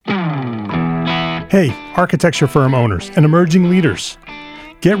Hey, architecture firm owners and emerging leaders.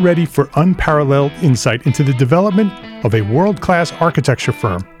 Get ready for unparalleled insight into the development of a world-class architecture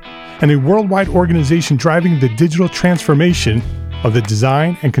firm and a worldwide organization driving the digital transformation of the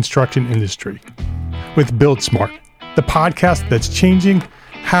design and construction industry. With Build Smart, the podcast that's changing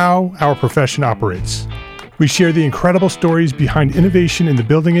how our profession operates. We share the incredible stories behind innovation in the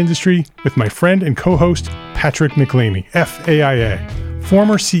building industry with my friend and co-host, Patrick McLamey, FAIA,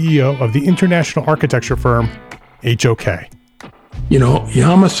 former CEO of the international architecture firm, HOK. You know,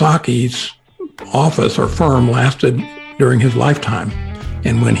 Yamasaki's office or firm lasted during his lifetime.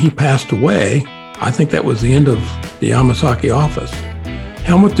 And when he passed away, I think that was the end of the Yamasaki office.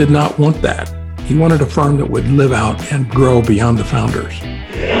 Helmut did not want that. He wanted a firm that would live out and grow beyond the founders.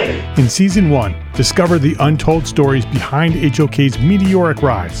 In Season 1, discover the untold stories behind HOK's meteoric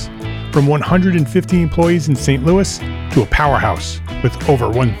rise, from 150 employees in St. Louis to a powerhouse with over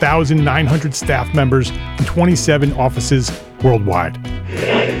 1,900 staff members and 27 offices worldwide.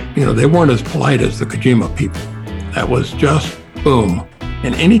 You know, they weren't as polite as the Kojima people. That was just boom.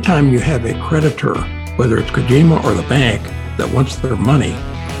 And anytime you have a creditor, whether it's Kojima or the bank, that wants their money,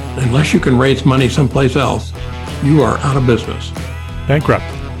 unless you can raise money someplace else, you are out of business. Bankrupt.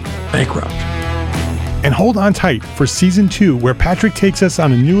 And hold on tight for Season 2, where Patrick takes us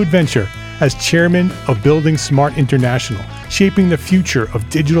on a new adventure as chairman of Building Smart International, shaping the future of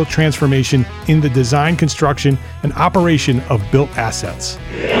digital transformation in the design, construction, and operation of built assets.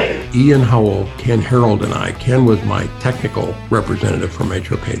 Ian Howell, Ken Harold, and I, Ken was my technical representative from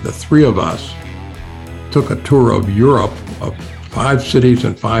HOK. The three of us took a tour of Europe of 5 cities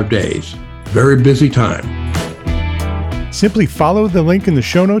in 5 days. Very busy time. Simply follow the link in the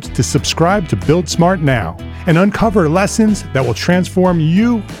show notes to subscribe to Build Smart now and uncover lessons that will transform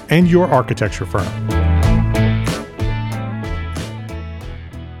you and your architecture firm.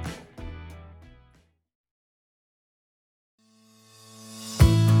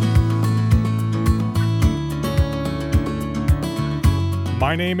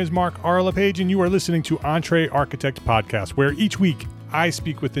 My name is Mark R. LePage, and you are listening to Entree Architect Podcast, where each week I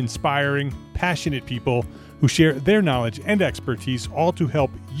speak with inspiring, passionate people who share their knowledge and expertise, all to help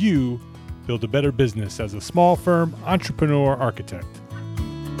you build a better business as a small firm entrepreneur architect.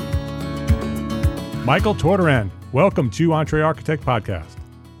 Michael Tordoran, welcome to Entree Architect Podcast.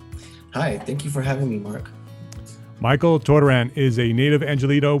 Hi, thank you for having me, Mark. Michael Tordoran is a native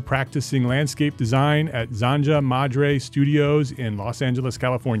Angelito practicing landscape design at Zanja Madre Studios in Los Angeles,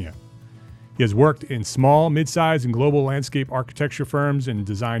 California. He has worked in small, mid-size, and global landscape architecture firms and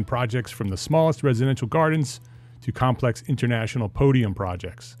designed projects from the smallest residential gardens to complex international podium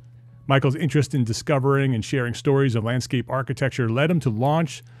projects. Michael's interest in discovering and sharing stories of landscape architecture led him to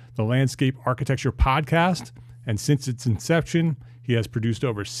launch the Landscape Architecture Podcast, and since its inception, he has produced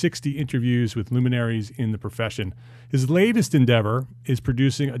over 60 interviews with luminaries in the profession. His latest endeavor is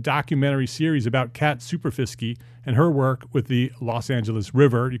producing a documentary series about Kat Superfiske and her work with the Los Angeles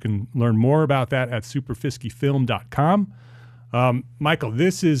River. You can learn more about that at superfiskefilm.com. Michael,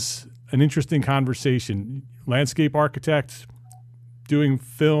 this is an interesting conversation. Landscape architect, doing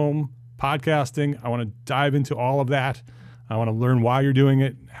film, podcasting. I want to dive into all of that. I want to learn why you're doing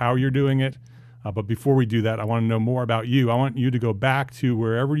it, how you're doing it. But before we do that, I want to know more about you. I want you to go back to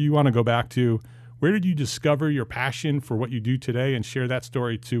wherever you want to go back to. Where did you discover your passion for what you do today, and share that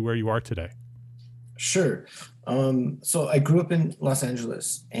story to where you are today? Sure. So I grew up in Los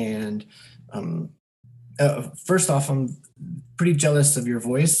Angeles, and first off, I'm pretty jealous of your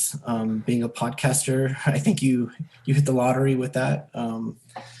voice. Being a podcaster, I think you hit the lottery with that.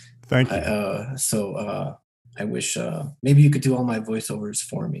 Thank you. I wish maybe you could do all my voiceovers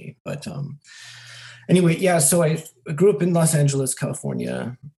for me. But anyway, yeah, so I grew up in Los Angeles,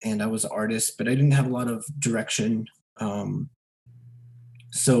 California, and I was an artist, but I didn't have a lot of direction.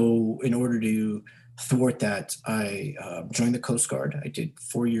 So in order to thwart that, I joined the Coast Guard. I did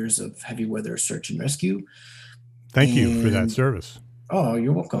 4 years of heavy weather search and rescue. Thank you for that service. Oh,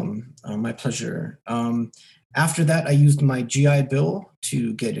 you're welcome. My pleasure. After that, I used my GI Bill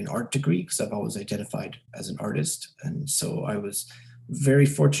to get an art degree because I've always identified as an artist. And so I was very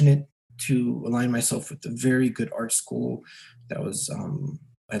fortunate to align myself with a very good art school. That was,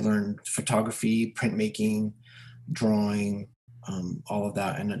 I learned photography, printmaking, drawing, all of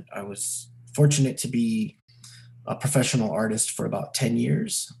that. And I was fortunate to be a professional artist for about 10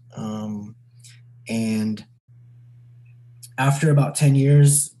 years. And after about 10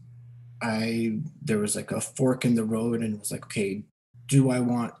 years, there was like a fork in the road, and it was like, okay, do I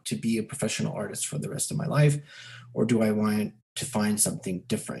want to be a professional artist for the rest of my life, or do I want to find something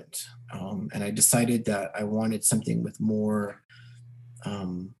different? And I decided that I wanted something with more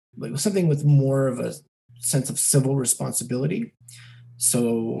like something with more of a sense of civil responsibility.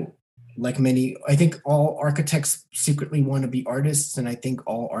 So, like many, I think all architects secretly want to be artists, and I think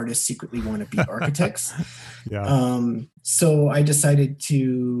all artists secretly want to be architects. Yeah. So I decided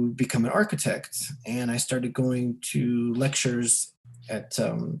to become an architect, and I started going to lectures at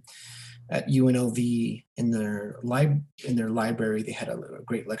UNLV in their library. They had a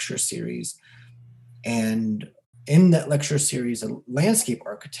great lecture series, and in that lecture series, a landscape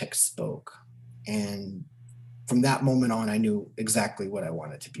architect spoke, and from that moment on, I knew exactly what I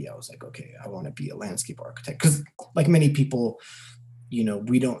wanted to be. I was like, okay, I want to be a landscape architect. Because like many people,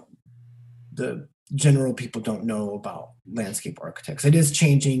 the general people don't know about landscape architects. It is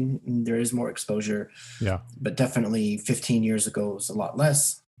changing. And there is more exposure. Yeah. But definitely 15 years ago was a lot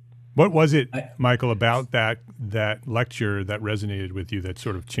less. What was it, Michael, about that lecture that resonated with you that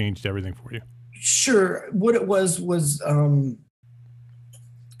sort of changed everything for you? Sure. What it was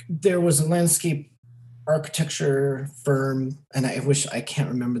there was a landscape architecture firm, and I can't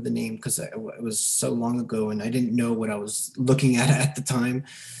remember the name because it was so long ago and I didn't know what I was looking at the time.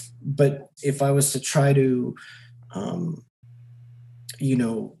 But if I was to try to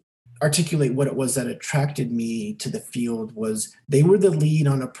articulate what it was that attracted me to the field, was they were the lead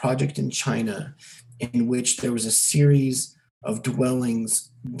on a project in China in which there was a series of dwellings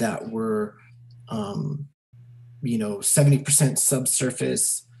that were 70%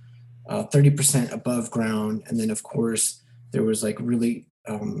 subsurface, 30% above ground. And then of course there was like really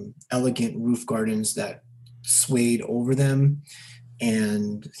elegant roof gardens that swayed over them.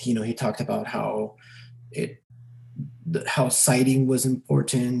 And, he talked about how siting was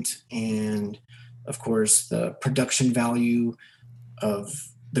important. And of course the production value of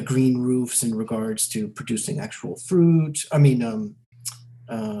the green roofs in regards to producing actual fruit.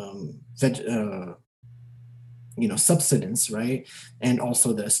 Subsistence, right? And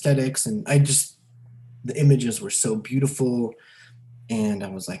also the aesthetics. And the images were so beautiful. And I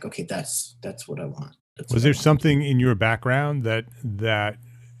was like, okay, that's what I want. Was there something in your background that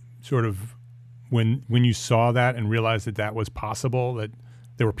sort of, when you saw that and realized that was possible, that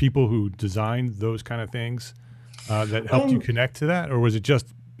there were people who designed those kind of things that helped you connect to that? Or was it just,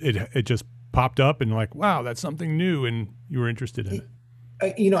 it just popped up and like, wow, that's something new and you were interested in it?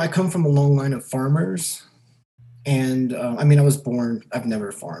 I come from a long line of farmers. And I was born, I've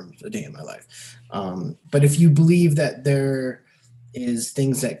never farmed a day in my life. But if you believe that there is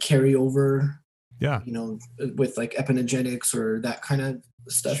things that carry over, with like epigenetics or that kind of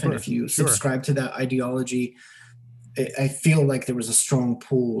stuff, sure, and if you subscribe to that ideology, I feel like there was a strong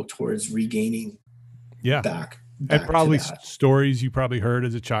pull towards regaining back and probably stories you probably heard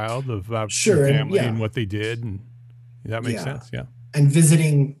as a child of your family and what they did, and that makes sense. Yeah. And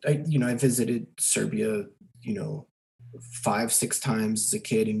visiting, I visited Serbia 5-6 times as a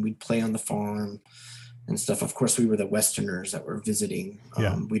kid, and we'd play on the farm and stuff. Of course, we were the Westerners that were visiting.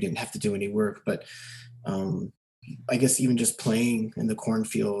 We didn't have to do any work, but I guess even just playing in the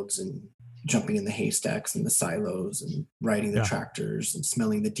cornfields and jumping in the haystacks and the silos and riding the tractors and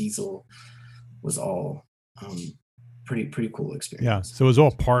smelling the diesel was all pretty cool experience. Yeah. So it was all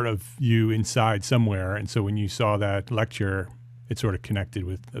part of you inside somewhere. And so when you saw that lecture, it sort of connected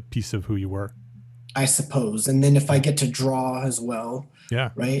with a piece of who you were, I suppose. And then if I get to draw as well,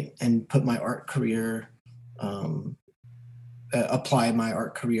 right, and put my art career, apply my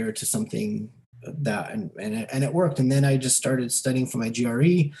art career to something that, and it worked. And then I just started studying for my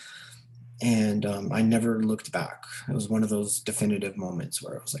GRE, and I never looked back. It was one of those definitive moments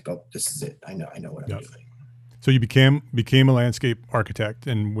where I was like, oh, this is it. I know what I'm doing. So you became a landscape architect,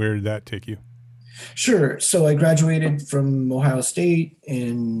 and where did that take you? Sure. So I graduated from Ohio State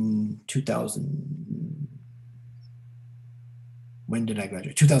in 2000. When did I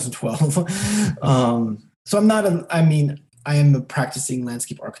graduate? 2012. So I am a practicing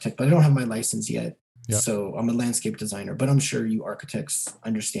landscape architect, but I don't have my license yet. Yep. So I'm a landscape designer, but I'm sure you architects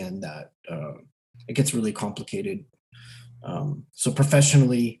understand that it gets really complicated. So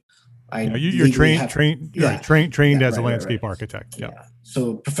professionally, you're trained as a landscape architect. Yeah.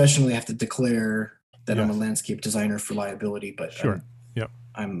 So professionally, I have to declare that I'm a landscape designer for liability. But sure.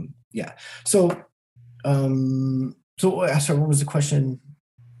 So, sorry, what was the question?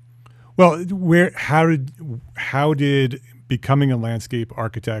 Well, how did becoming a landscape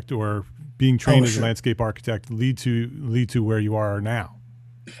architect or being trained as a landscape architect lead to where you are now?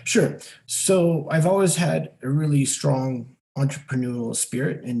 Sure. So I've always had a really strong entrepreneurial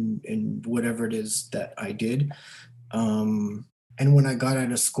spirit in whatever it is that I did. And when I got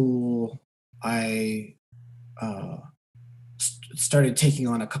out of school, I started taking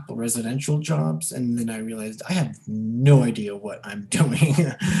on a couple residential jobs, and then I realized I have no idea what I'm doing.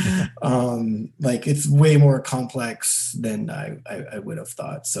 Like it's way more complex than I would have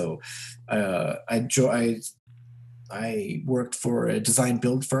thought. So I worked for a design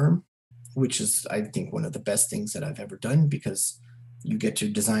build firm, which is, I think, one of the best things that I've ever done, because you get to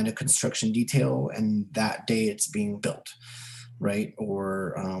design a construction detail and that day it's being built, right?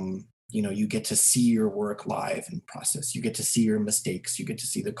 Or you get to see your work live in process. You get to see your mistakes. You get to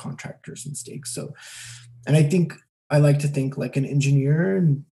see the contractor's mistakes. So, and I think I like to think like an engineer,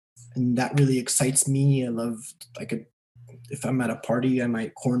 and that really excites me. I love, like, if I'm at a party, I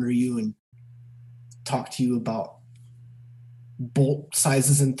might corner you and talk to you about bolt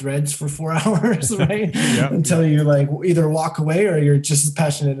sizes and threads for 4 hours, right? Until you like either walk away or you're just as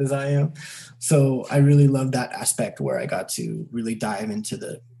passionate as I am. So I really love that aspect where I got to really dive into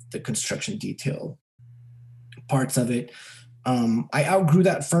the construction detail parts of it. I outgrew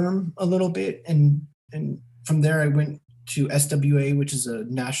that firm a little bit, and from there I went to SWA, which is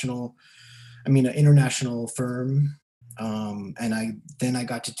an international firm. And I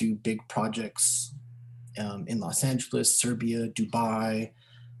got to do big projects in Los Angeles, Serbia, Dubai,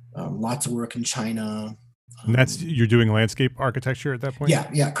 lots of work in China. And you're doing landscape architecture at that point?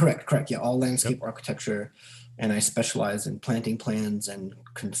 Yeah, correct. Yeah, all landscape architecture. And I specialize in planting plans, and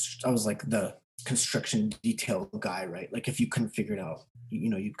I was like the construction detail guy, right? Like if you couldn't figure it out,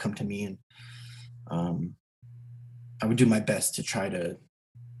 you'd come to me, and I would do my best to try to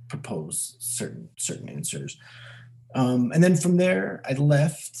propose certain answers. And then from there, I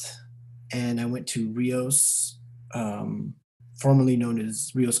left and I went to Rios, formerly known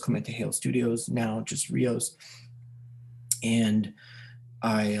as Rios Clemente Hale Studios, now just Rios. And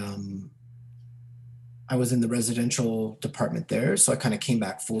I was in the residential department there, so I kind of came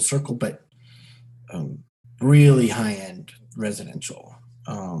back full circle, but really high-end residential,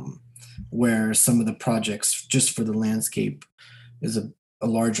 where some of the projects just for the landscape is a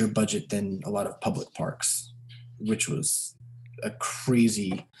larger budget than a lot of public parks, which was a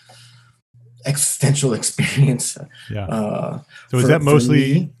crazy existential experience. So is that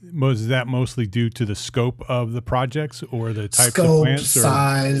mostly due to the scope of the projects or the type of plants?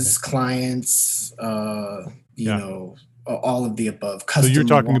 Size, clients, all of the above. So you're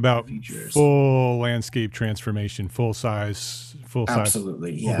talking about features. Full landscape transformation, full size,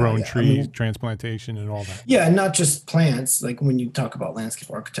 absolutely, grown trees, transplantation, and all that. Yeah, and not just plants. Like when you talk about landscape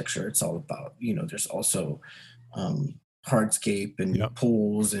architecture, it's all about, there's also hardscape and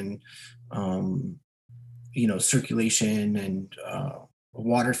pools and circulation and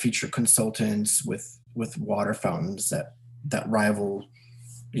water feature consultants with water fountains that rival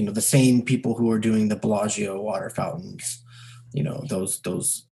the same people who are doing the Bellagio water fountains, those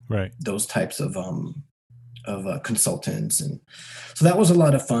types of consultants. And so that was a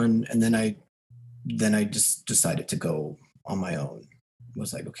lot of fun. And then I just decided to go on my own.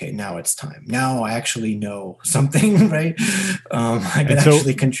 Was like, okay, now it's time. Now I actually know something, right? I can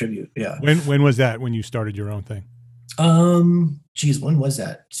actually contribute. Yeah. When was that when you started your own thing? When was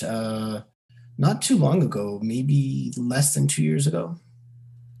that? Not too long ago, maybe less than 2 years ago.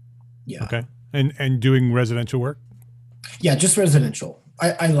 Yeah. Okay. And doing residential work? Yeah, just residential.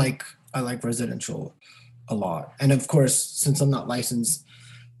 I like residential a lot. And of course, since I'm not licensed,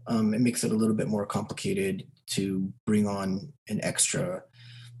 it makes it a little bit more complicated to bring on an extra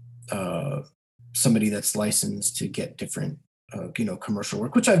somebody that's licensed to get different commercial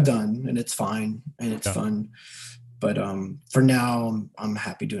work, which I've done, and it's fine and it's fun. But for now, I'm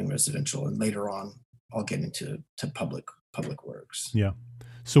happy doing residential, and later on I'll get into public works. Yeah.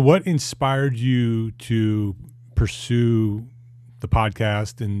 So what inspired you to pursue the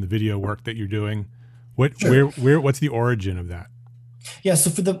podcast and the video work that you're doing? What's the origin of that? Yeah, so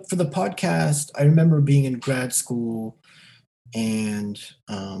for the podcast, I remember being in grad school, and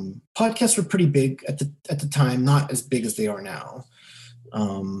podcasts were pretty big at the time, not as big as they are now.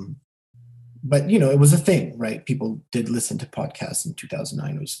 But it was a thing, right? People did listen to podcasts in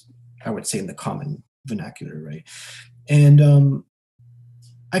 2009. It was, I would say, in the common vernacular, right? And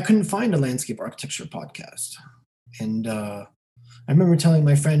I couldn't find a landscape architecture podcast. And I remember telling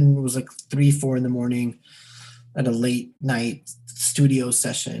my friend, it was like 3-4 in the morning at a late night studio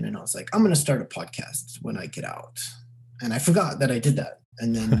session, and I was like, I'm going to start a podcast when I get out. And I forgot that I did that.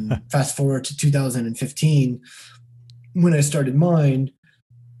 And then fast forward to 2015, when I started mine,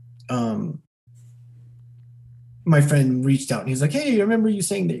 my friend reached out and he's like, hey, I remember you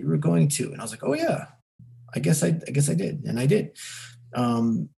saying that you were going to. And I was like, oh yeah, I guess I did. And I did.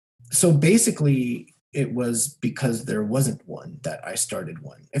 So basically it was because there wasn't one that I started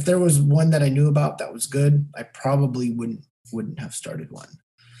one. If there was one that I knew about that was good, I probably wouldn't wouldn't have started one.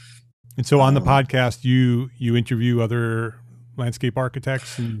 And so on the podcast, you interview other landscape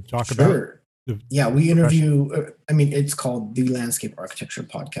architects and talk about. Yeah, we interview. I mean, it's called the Landscape Architecture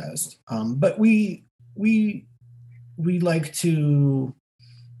Podcast, but we like to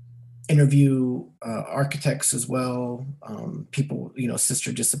interview architects as well, people,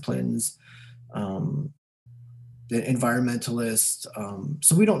 sister disciplines, the environmentalists.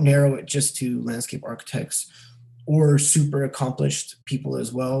 So we don't narrow it just to landscape architects or super accomplished people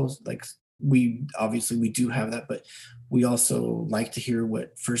as well. Like we do have that, but we also like to hear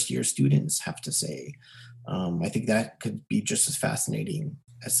what first year students have to say. I think that could be just as fascinating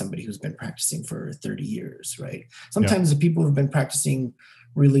as somebody who's been practicing for 30 years, right? Sometimes the people who've been practicing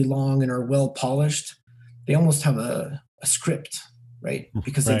really long and are well polished, they almost have a script, right?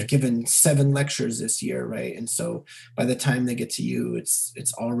 Because they've given 7 lectures this year, right? And so by the time they get to you,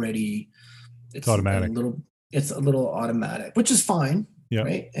 it's already automatic. It's a little automatic, which is fine,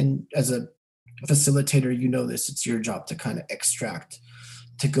 right? And as a facilitator, this it's your job to kind of extract,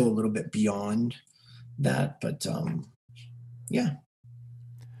 to go a little bit beyond that. But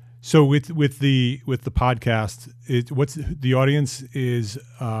So with the podcast, what's the audience is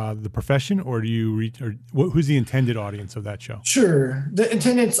the profession, or do you reach, or who's the intended audience of that show? Sure, the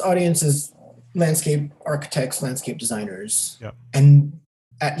intended audience is landscape architects, landscape designers, and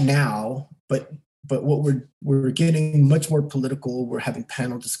but what we're getting much more political. We're having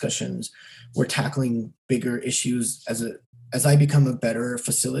panel discussions. We're tackling bigger issues. As I become a better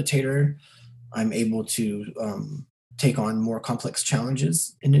facilitator, I'm able to take on more complex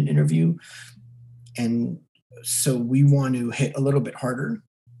challenges in an interview. And so we want to hit a little bit harder.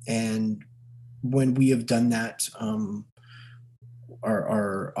 And when we have done that,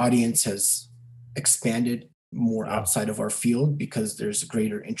 our audience has expanded more outside of our field because there's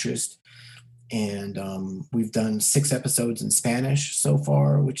greater interest. And we've done 6 episodes in Spanish so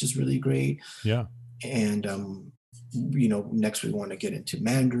far, which is really great. Yeah. And next we want to get into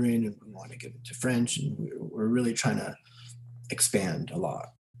Mandarin, and we want to get into French, and we're really trying to expand a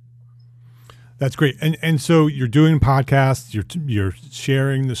lot. That's great. And so you're doing podcasts, you're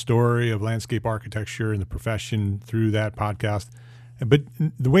sharing the story of landscape architecture and the profession through that podcast. But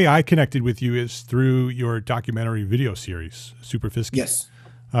the way I connected with you is through your documentary video series, Super Fisky. Yes.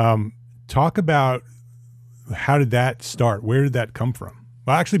 Talk about, how did that start? Where did that come from?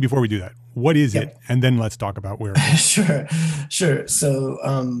 Well, actually, before we do that, what is it? And then let's talk about where. Sure. So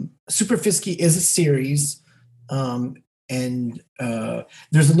Super Fisky is a series. And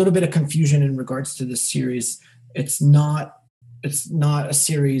there's a little bit of confusion in regards to this series. It's not a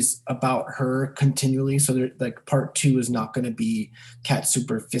series about her continually. So part 2 is not going to be Kat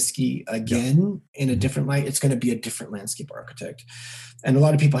Super Fisky again in a different light. It's going to be a different landscape architect. And a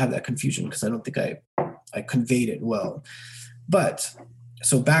lot of people have that confusion because I don't think I conveyed it well. But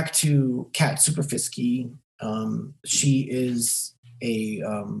so back to Kat Super Fisky. She is a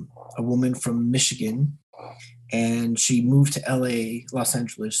woman from Michigan, and she moved to LA, Los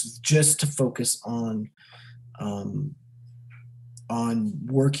Angeles, just to focus on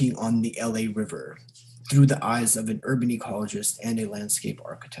working on the LA River through the eyes of an urban ecologist and a landscape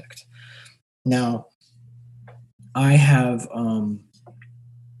architect. Now, I have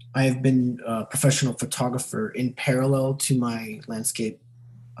been a professional photographer in parallel to my landscape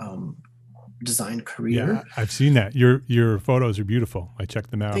design career. Yeah, I've seen that. Your photos are beautiful. I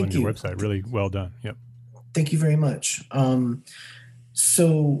checked them out on your website. Really well done. Yep. Thank you very much. I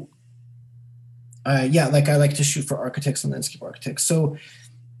like to shoot for architects and landscape architects. So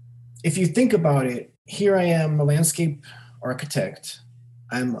if you think about it, here I am, a landscape architect.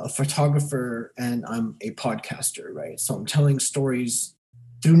 I'm a photographer and I'm a podcaster, right? So I'm telling stories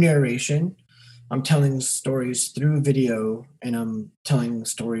through narration. I'm telling stories through video, and I'm telling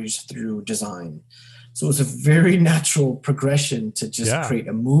stories through design. So it's a very natural progression to just create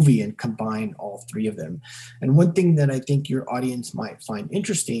a movie and combine all 3 of them. And one thing that I think your audience might find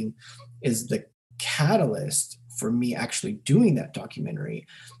interesting is the catalyst for me actually doing that documentary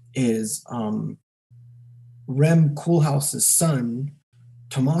is Rem Koolhaas's son,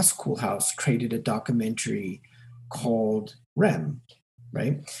 Tomas Koolhaas, created a documentary called Rem,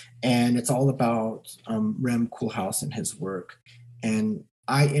 right? And it's all about Rem Koolhaas and his work. And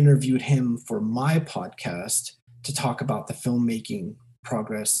I interviewed him for my podcast to talk about the filmmaking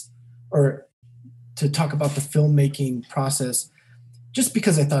progress, or to talk about the filmmaking process, just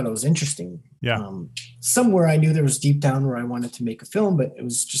because I thought it was interesting. Yeah. Somewhere I knew there was deep down where I wanted to make a film, but it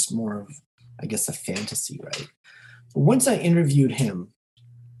was just more of, I guess, a fantasy, right? But once I interviewed him,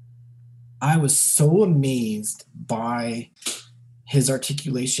 I was so amazed by his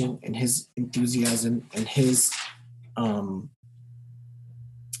articulation and his enthusiasm and his um,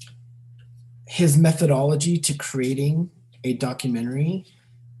 his methodology to creating a documentary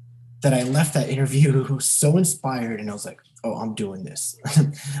that I left that interview so inspired, and I was like, oh, I'm doing this.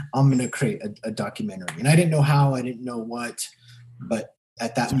 I'm going to create a documentary. And I didn't know how, I didn't know what, but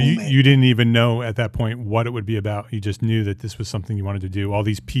at that moment. You didn't even know at that point what it would be about. You just knew that this was something you wanted to do. All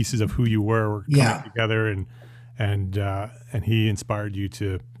these pieces of who you were coming together, and he inspired you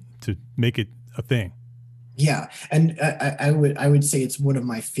to make it a thing. Yeah. And I would say it's one of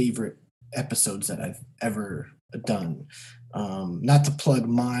my favorite episodes that I've ever done. Not to plug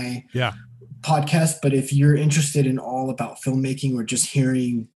my podcast, but if you're interested in all about filmmaking or just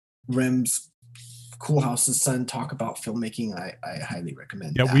hearing Rem's Coolhouse's son talk about filmmaking, I highly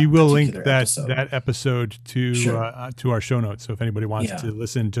recommend. Yeah, we will link that episode to our show notes. So if anybody wants to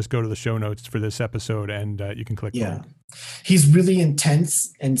listen, just go to the show notes for this episode, and you can click. Yeah, he's really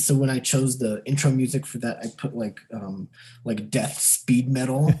intense, and so when I chose the intro music for that, I put like death speed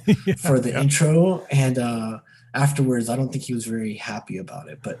metal for the intro, and afterwards, I don't think he was very happy about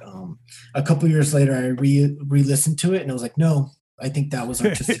it. But a couple years later, I re-listened to it, and I was like, no. I think that was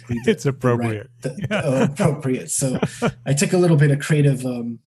artistically it's appropriate. Appropriate. So I took a little bit of creative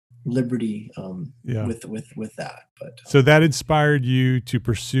liberty with that. But so that inspired you to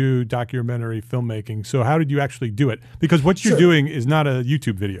pursue documentary filmmaking. So how did you actually do it? Because what you're doing is not a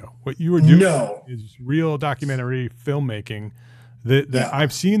YouTube video. What you were doing is real documentary filmmaking.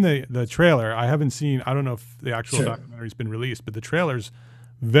 I've seen the trailer. I haven't seen. I don't know if the actual documentary's been released, but the trailer's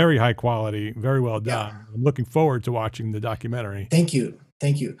very high quality, very well done. Yeah. I'm looking forward to watching the documentary. Thank you.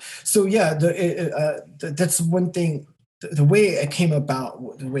 So that's one thing. The way it came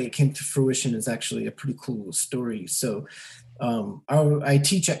about, the way it came to fruition is actually a pretty cool story. So I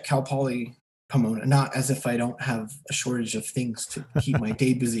teach at Cal Poly Pomona, not as if I don't have a shortage of things to keep my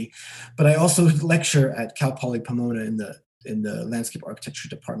day busy, but I also lecture at Cal Poly Pomona in the landscape architecture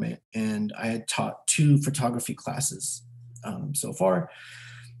department. And I had taught 2 photography classes so far.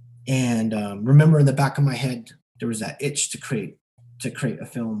 And remember, in the back of my head, there was that itch to create a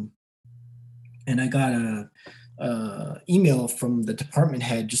film. And I got a email from the department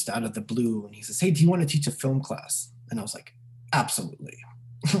head just out of the blue, and he says, "Hey, do you want to teach a film class?" And I was like, "Absolutely."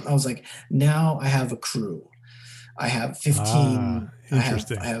 I was like, "Now I have a crew. I have 15.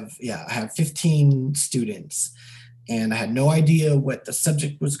 Interesting. I have 15 students, and I had no idea what the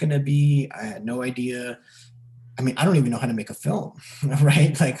subject was going to be. I had no idea." I mean, I don't even know how to make a film,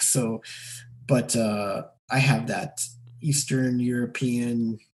 right? Like, so, but I have that Eastern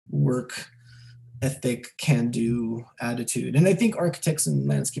European work ethic, can-do attitude. And I think architects and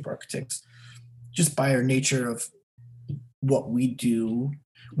landscape architects, just by our nature of what we do,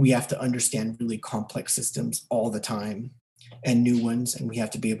 we have to understand really complex systems all the time and new ones, and we have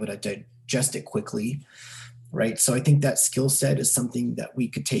to be able to digest it quickly, right? So I think that skill set is something that we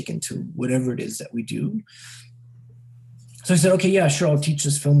could take into whatever it is that we do. So I said, okay, yeah, sure, I'll teach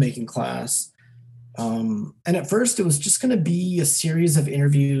this filmmaking class. And at first, it was just going to be a series of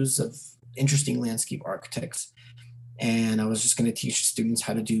interviews of interesting landscape architects. And I was just going to teach students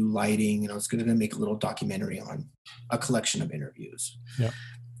how to do lighting, and I was going to make a little documentary on a collection of interviews. Yeah.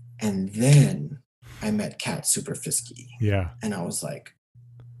 And then I met Kat Superfiski. Yeah. And I was like,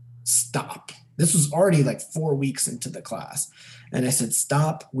 stop. This was already like 4 weeks into the class. And I said,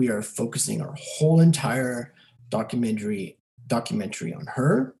 stop. We are focusing our whole entire documentary on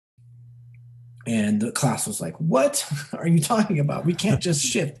her. And the class was like, what are you talking about? We can't just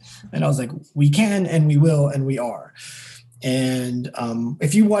shift. And I was like, we can, and we will, and we are. And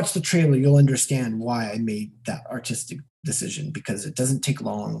if you watch the trailer, you'll understand why I made that artistic decision, because it doesn't take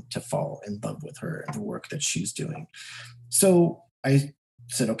long to fall in love with her and the work that she's doing. So I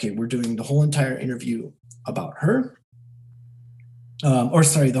said, okay, we're doing the whole entire interview about her.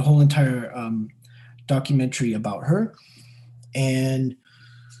 The whole entire documentary about her. And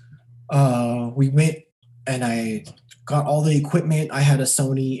we went, and I got all the equipment. I had a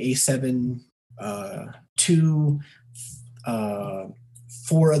Sony A7 II.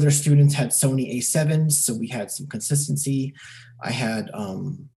 4 other students had Sony A7s, so we had some consistency. I had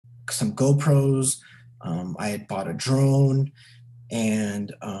some GoPros. I had bought a drone.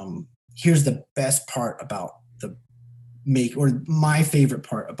 And here's the best part about my favorite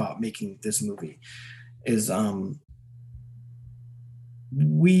part about making this movie is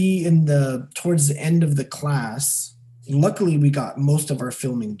towards the end of the class, luckily we got most of our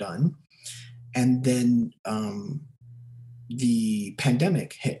filming done. And then the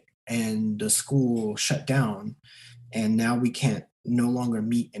pandemic hit and the school shut down, and now we can't no longer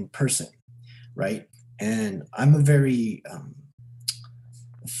meet in person, right? And I'm a very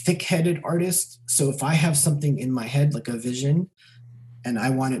thick-headed artist. So if I have something in my head, like a vision, and I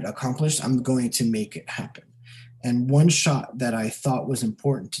want it accomplished, I'm going to make it happen. And one shot that I thought was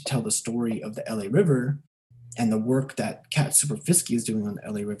important to tell the story of the LA River and the work that Cat Superfisky is doing on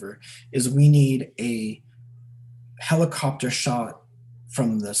the LA River is we need a helicopter shot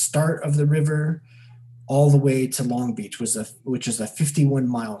from the start of the river all the way to Long Beach, which is a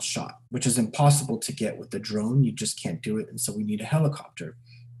 51-mile shot, which is impossible to get with the drone. You just can't do it. And so we need a helicopter.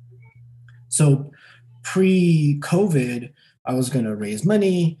 So pre-COVID, I was going to raise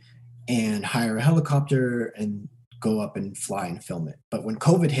money and hire a helicopter and go up and fly and film it. But when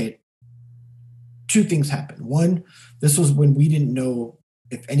COVID hit, two things happened. One, this was when we didn't know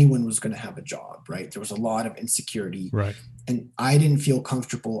if anyone was going to have a job, right? There was a lot of insecurity. Right. And I didn't feel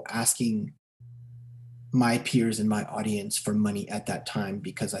comfortable asking my peers in my audience for money at that time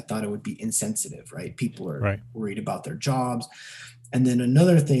because I thought it would be insensitive, right? People are worried about their jobs. And then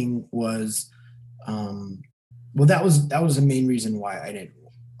another thing was, that was the main reason why I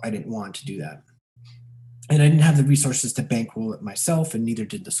didn't want to do that. And I didn't have the resources to bankroll it myself, and neither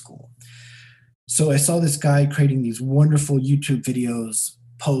did the school. So I saw this guy creating these wonderful YouTube videos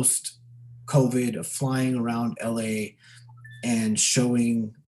post-COVID of flying around LA and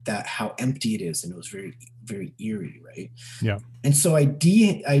showing that how empty it is. And it was very, very eerie, right? Yeah. And so I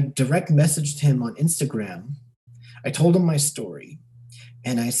direct messaged him on Instagram. I told him my story.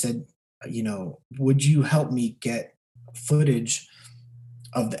 And I said, would you help me get footage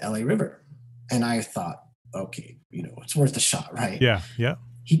of the LA River? And I thought, okay, it's worth a shot, right? Yeah, yeah.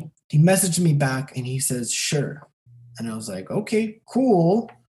 He messaged me back and he says, sure. And I was like, okay,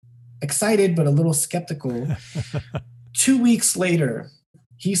 cool. Excited, but a little skeptical. 2 weeks later,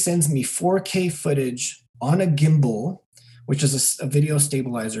 he sends me 4K footage on a gimbal, which is a video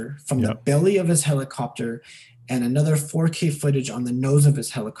stabilizer, from the belly of his helicopter, and another 4K footage on the nose of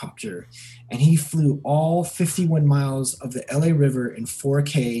his helicopter. And he flew all 51 miles of the LA River in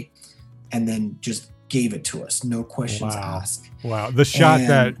 4K and then just gave it to us. No questions asked. Wow. The shot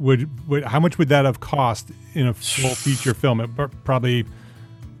that would, how much would that have cost in a full feature film? Probably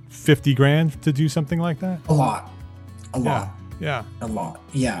 $50,000 to do something like that? A lot. Yeah. A lot.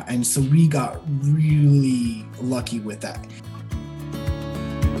 Yeah. And so we got really lucky with that.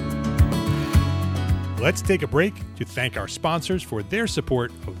 Let's take a break to thank our sponsors for their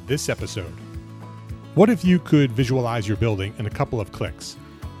support of this episode. What if you could visualize your building in a couple of clicks,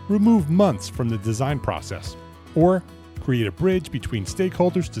 remove months from the design process, or create a bridge between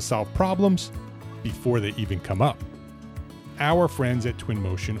stakeholders to solve problems before they even come up? Our friends at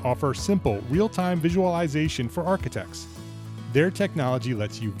Twinmotion offer simple, real-time visualization for architects. Their technology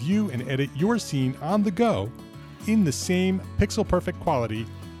lets you view and edit your scene on the go in the same pixel-perfect quality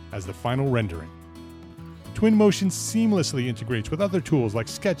as the final rendering. Twinmotion seamlessly integrates with other tools like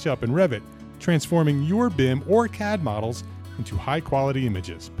SketchUp and Revit, transforming your BIM or CAD models into high-quality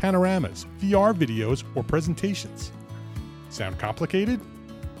images, panoramas, VR videos, or presentations. Sound complicated?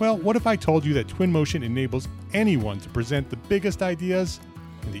 Well, what if I told you that Twinmotion enables anyone to present the biggest ideas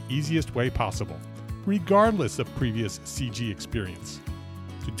in the easiest way possible, regardless of previous CG experience?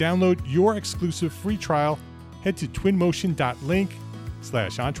 To download your exclusive free trial, head to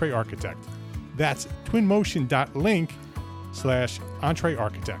twinmotion.link/EntreArchitect. That's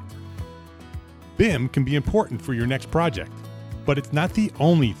twinmotion.link/EntreArchitect. BIM can be important for your next project, but it's not the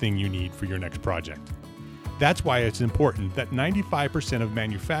only thing you need for your next project. That's why it's important that 95% of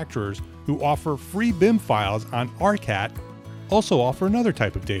manufacturers who offer free BIM files on ARCAT also offer another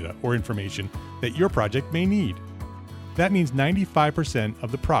type of data or information that your project may need. That means 95%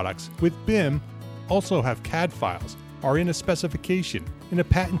 of the products with BIM also have CAD files, are in a specification, in a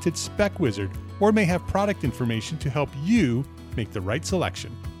patented spec wizard, or may have product information to help you make the right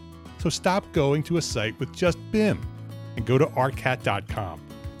selection. So stop going to a site with just BIM and go to arcat.com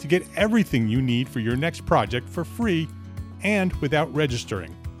to get everything you need for your next project for free and without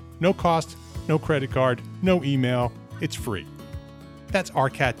registering. No cost, no credit card, no email. It's free. That's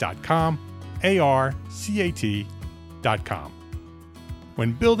arcat.com, ARCAT.com.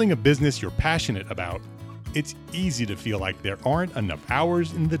 When building a business you're passionate about, it's easy to feel like there aren't enough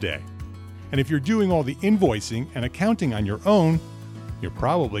hours in the day. And if you're doing all the invoicing and accounting on your own, you're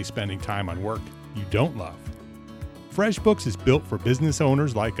probably spending time on work you don't love. FreshBooks is built for business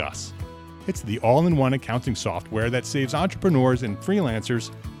owners like us. It's the all-in-one accounting software that saves entrepreneurs and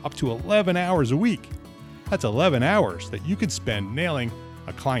freelancers up to 11 hours a week. That's 11 hours that you could spend nailing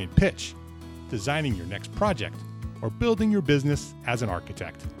a client pitch, designing your next project, or building your business as an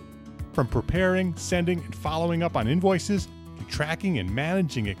architect. From preparing, sending, and following up on invoices to tracking and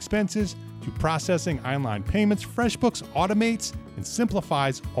managing expenses to processing online payments, FreshBooks automates and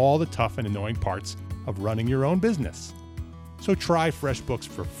simplifies all the tough and annoying parts of running your own business. So try FreshBooks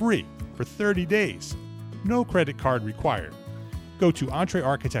for free for 30 days. No credit card required. Go to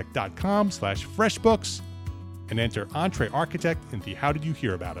entrearchitect.com/FreshBooks and enter EntreArchitect in the How Did You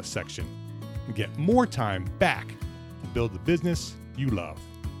Hear About Us section and get more time back to build the business you love.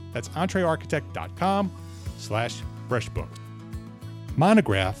 That's entrearchitect.com/FreshBooks.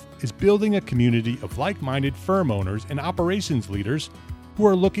 Monograph is building a community of like-minded firm owners and operations leaders who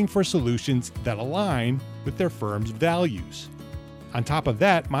are looking for solutions that align with their firm's values. On top of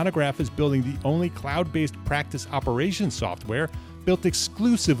that, Monograph is building the only cloud-based practice operations software built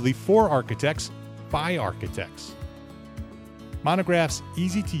exclusively for architects by architects. Monograph's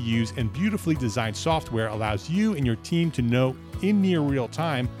easy-to-use and beautifully designed software allows you and your team to know in near real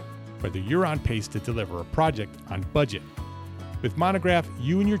time whether you're on pace to deliver a project on budget. With Monograph,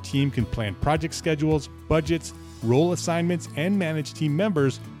 you and your team can plan project schedules, budgets, role assignments, and manage team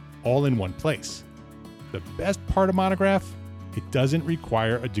members all in one place. The best part of Monograph? It doesn't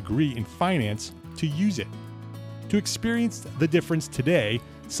require a degree in finance to use it. To experience the difference today,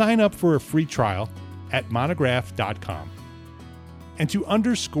 sign up for a free trial at monograph.com. And to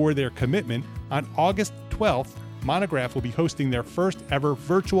underscore their commitment, on August 12th, Monograph will be hosting their first ever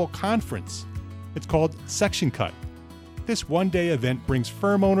virtual conference. It's called Section Cut. This one-day event brings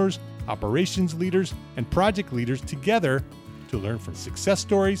firm owners, operations leaders, and project leaders together to learn from success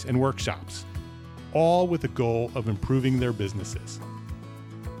stories and workshops, all with the goal of improving their businesses.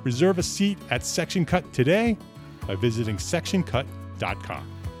 Reserve a seat at Section Cut today by visiting sectioncut.com.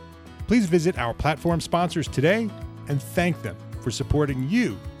 Please visit our platform sponsors today and thank them for supporting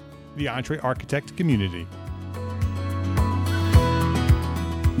you, the EntreArchitect community.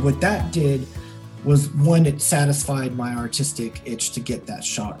 What that did was, one, it satisfied my artistic itch to get that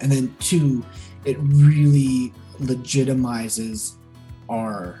shot. And then two, it really legitimizes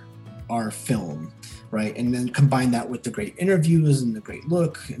our film, right? And then combine that with the great interviews and the great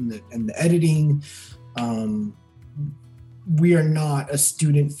look and the editing. We are not a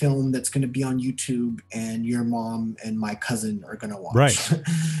student film that's going to be on YouTube and your mom and my cousin are going to watch. Right.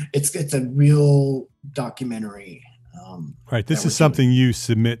 It's a real documentary. Right. This is something you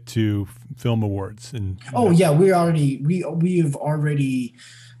submit to film awards. And yeah, we have already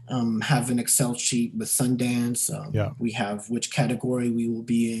have an Excel sheet with Sundance. We have which category we will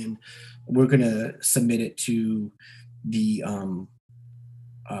be in. We're going to submit it to the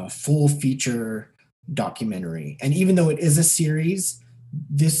full feature documentary. And even though it is a series,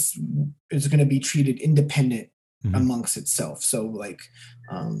 this is going to be treated independent amongst itself. So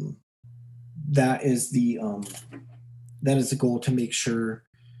that is the goal, to make sure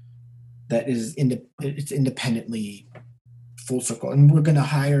that it's independently full circle. And we're going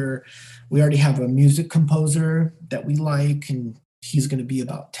to we already have a music composer that we like, and he's going to be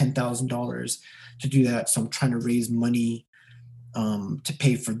about $10,000 to do that. So I'm trying to raise money to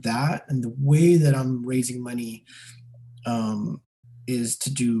pay for that. And the way that I'm raising money is to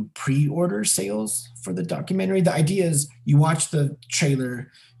do pre-order sales for the documentary. The idea is you watch the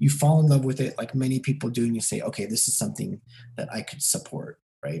trailer, you fall in love with it like many people do, and you say, okay, this is something that I could support,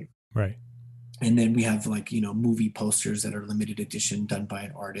 right? Right. And then we have movie posters that are limited edition done by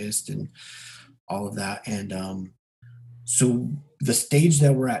an artist and all of that. And so the stage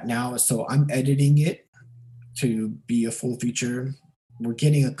that we're at now is, so I'm editing it to be a full feature. We're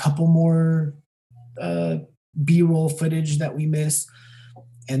getting a couple more B-roll footage that we miss.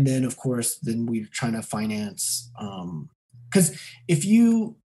 And then, of course, we're trying to finance. Because if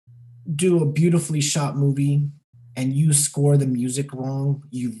you do a beautifully shot movie and you score the music wrong,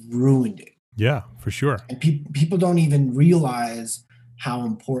 you've ruined it. Yeah, for sure. And people don't even realize how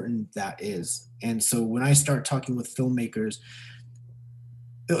important that is. And so when I start talking with filmmakers,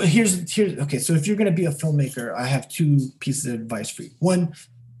 here's okay. So if you're going to be a filmmaker, I have two pieces of advice for you. One,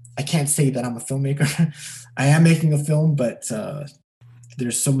 I can't say that I'm a filmmaker. I am making a film, but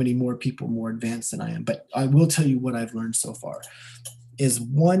there's so many more people more advanced than I am. But I will tell you what I've learned so far is,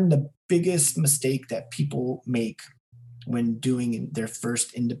 one, the biggest mistake that people make when doing their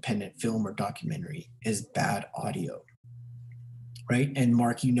first independent film or documentary is bad audio, right? And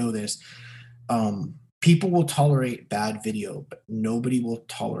Mark, you know this. People will tolerate bad video, but nobody will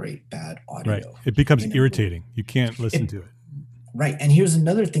tolerate bad audio. Right. It becomes irritating. You can't listen to it. Right. And here's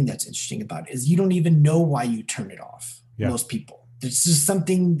another thing that's interesting about it is you don't even know why you turn it off. Yeah. Most people. It's just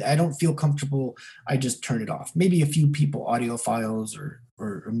something I don't feel comfortable. I just turn it off. Maybe a few people, audiophiles or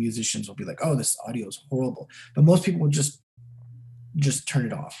musicians, will be like, oh, this audio is horrible. But most people will just turn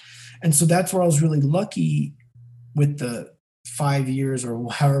it off. And so that's where I was really lucky with the 5 years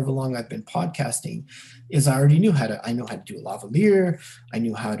or however long I've been podcasting is I already knew I know how to do a lavalier. I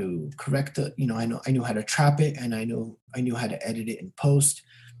knew how to correct I knew how to trap it, and I knew how to edit it in post.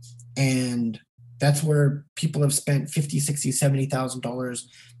 And that's where people have spent $50, $60, $70,000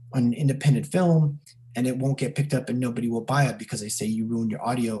 on an independent film, and it won't get picked up and nobody will buy it because they say you ruin your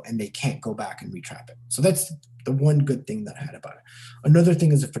audio and they can't go back and retrap it. So that's the one good thing that I had about it. Another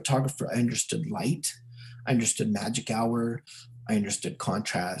thing, as a photographer, I understood light. I understood magic hour. I understood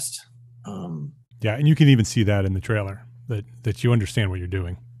contrast. Yeah, and you can even see that in the trailer that you understand what you're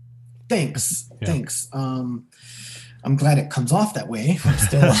doing. Thanks. I'm glad it comes off that way. I'm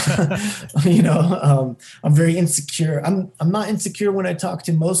still, I'm very insecure. I'm not insecure when I talk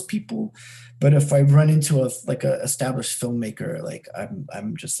to most people, but if I run into a established filmmaker, like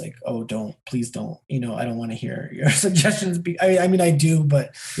I'm just like, oh, please don't, I don't want to hear your suggestions. I mean, I do,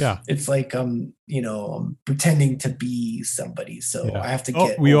 but yeah, it's like, I'm pretending to be somebody. So I have to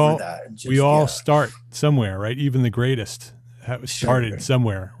get over that. And we all start somewhere, right? Even the greatest started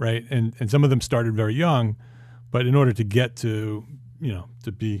somewhere, right? And some of them started very young. But in order to get to,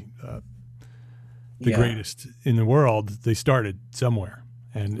 to be the greatest in the world, they started somewhere.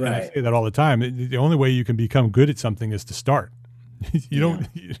 And I say that all the time. The only way you can become good at something is to start. You're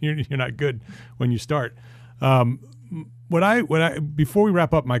not good when you start. Before we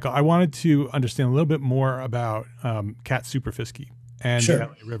wrap up, Michael, I wanted to understand a little bit more about Cat Superfisky and the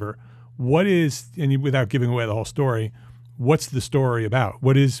LA River. What is, and without giving away the whole story, what's the story about?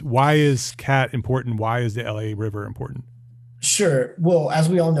 Why is Cat important? Why is the LA River important? Sure. Well, as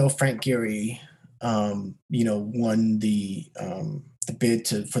we all know, Frank Gehry, won the bid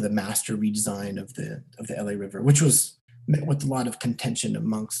for the master redesign of the LA River, which was met with a lot of contention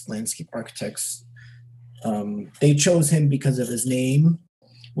amongst landscape architects. They chose him because of his name,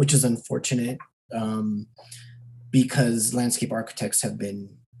 which is unfortunate, because landscape architects have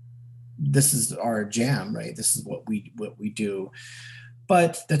been, this is our jam, right? This is what we do,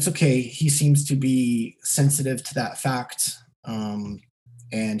 but that's okay. He seems to be sensitive to that fact.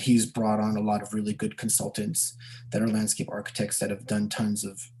 And he's brought on a lot of really good consultants that are landscape architects that have done tons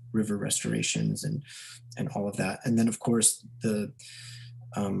of river restorations and all of that. And then of course the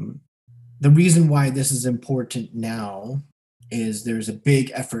reason why this is important now is there's a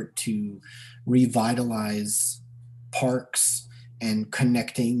big effort to revitalize parks and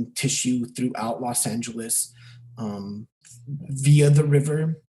connecting tissue throughout Los Angeles via the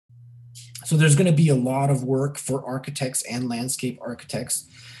river. So there's going to be a lot of work for architects and landscape architects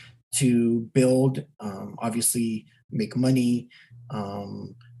to build, obviously make money,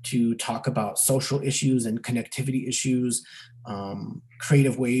 to talk about social issues and connectivity issues,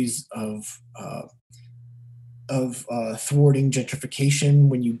 creative ways of thwarting gentrification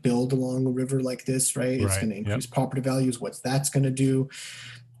when you build along a river like this, right? It's going to increase property values. What's that's going to do?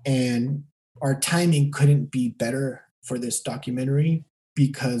 And our timing couldn't be better for this documentary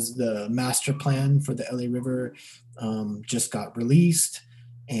because the master plan for the LA River just got released.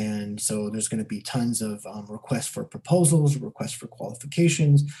 And so there's going to be tons of requests for proposals, requests for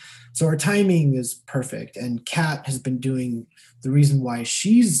qualifications. So our timing is perfect. And Kat has been doing, the reason why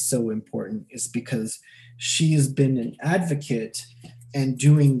she's so important is because she has been an advocate and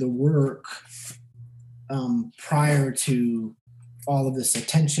doing the work prior to all of this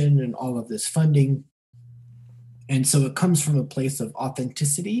attention and all of this funding. And so it comes from a place of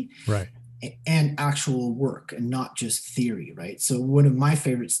authenticity, right, and actual work and not just theory, right? So one of my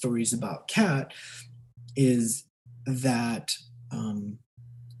favorite stories about Kat is that,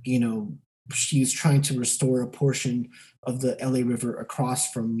 she's trying to restore a portion of the LA River across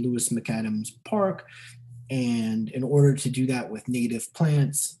from Lewis McAdams Park. And in order to do that with native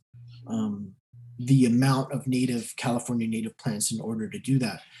plants, the amount of California native plants in order to do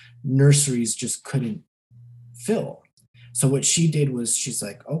that, nurseries just couldn't fill. So what she did was she's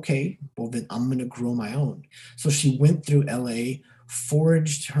like, okay, well then I'm going to grow my own. So she went through LA,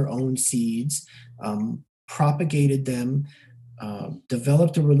 foraged her own seeds, propagated them,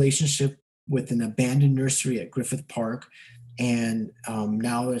 developed a relationship with an abandoned nursery at Griffith Park. And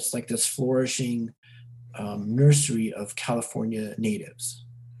now it's like this flourishing nursery of California natives,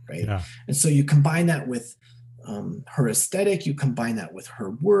 right? Yeah. And so you combine that with her aesthetic, you combine that with her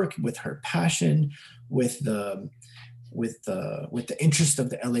work, with her passion, with the interest of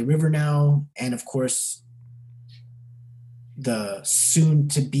the LA River now, and of course the soon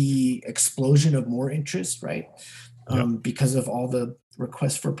to be explosion of more interest, right? Because of all the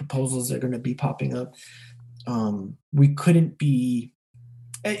requests for proposals that are going to be popping up. We couldn't be,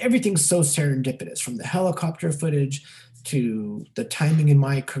 everything's so serendipitous, from the helicopter footage to the timing in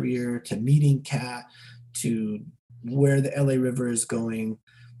my career to meeting Kat to where the LA River is going,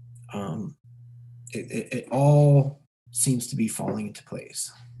 it all seems to be falling into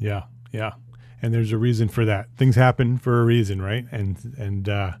place. Yeah, yeah, and there's a reason for that. Things happen for a reason, right? And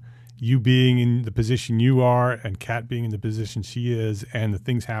you being in the position you are, and Kat being in the position she is, and the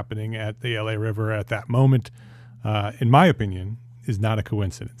things happening at the LA River at that moment, in my opinion, is not a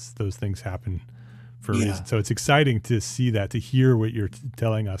coincidence. Those things happen for a reason. So it's exciting to see that, to hear what you're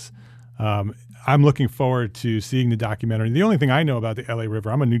telling us. I'm looking forward to seeing the documentary. The only thing I know about the LA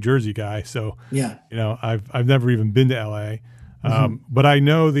River, I'm a New Jersey guy, so I've never even been to LA, but I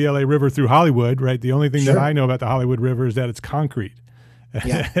know the LA River through Hollywood, right? The only thing that I know about the Hollywood River is that it's concrete.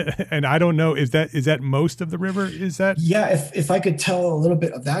 Yeah. And I don't know, is that most of the river? Is that? Yeah. If I could tell a little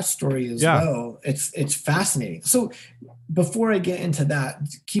bit of that story as well, it's fascinating. So before I get into that,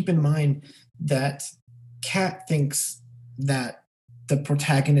 keep in mind that Kat thinks that the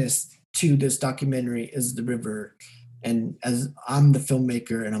protagonist to this documentary is the river. And as I'm the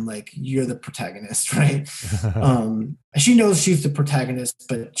filmmaker and I'm like, you're the protagonist, right? She knows she's the protagonist,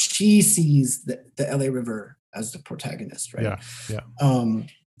 but she sees the LA River as the protagonist, right?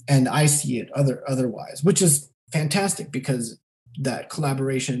 And I see it otherwise, which is fantastic, because that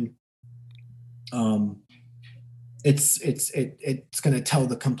collaboration, it's going to tell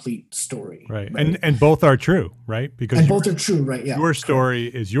the complete story, right? And both are true, right? Because both are true, right? Yeah. Your story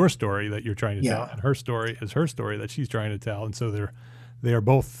is your story that you're trying to tell, and her story is her story that she's trying to tell, and so they are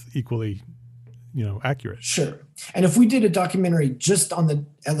both equally, accurate. Sure. And if we did a documentary just on the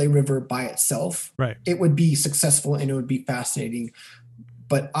LA River by itself, right, it would be successful and it would be fascinating.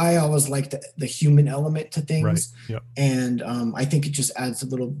 But I always like the human element to things. Right. Yep. And I think it just adds a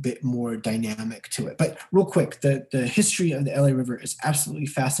little bit more dynamic to it. But real quick, the history of the LA River is absolutely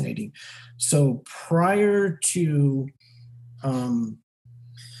fascinating. So prior to the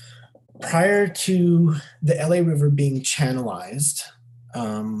LA River being channelized,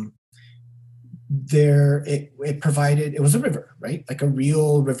 it was a river, right? Like a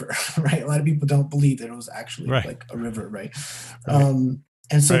real river, right? A lot of people don't believe that it was actually like a river, right?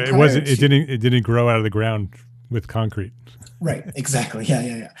 And so it didn't grow out of the ground with concrete. Right, exactly.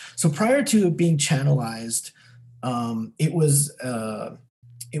 Yeah. So prior to it being channelized, it was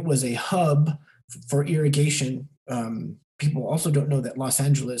a hub for irrigation. People also don't know that Los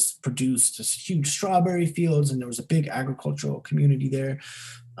Angeles produced huge strawberry fields, and there was a big agricultural community there.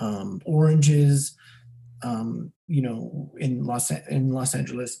 Oranges, in Los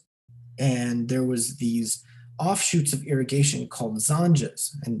Angeles, and there was these offshoots of irrigation called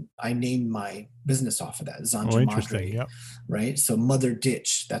Zanjas, and I named my business off of that, Zanja Madre. Yep. Right? So mother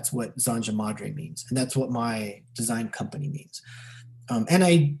ditch, that's what Zanja Madre means, and that's what my design company means. And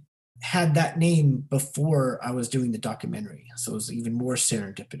I had that name before I was doing the documentary, so it was even more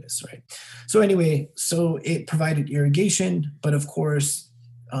serendipitous, right? So anyway, so it provided irrigation, but of course,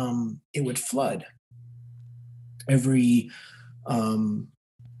 it would flood every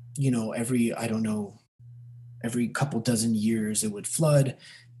couple dozen years. It would flood,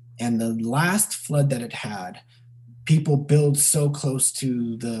 and the last flood that it had, people built so close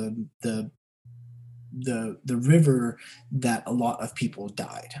to the river that a lot of people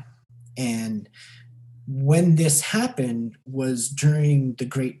died. And when this happened was during the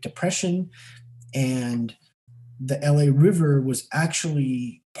Great Depression, and the LA River was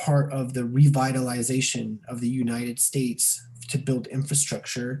actually part of the revitalization of the United States to build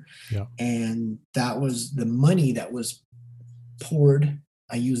infrastructure. Yeah. And that was the money that was poured,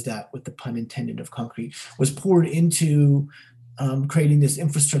 I use that with the pun intended of concrete, was poured into creating this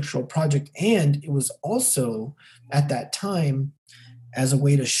infrastructural project. And it was also at that time as a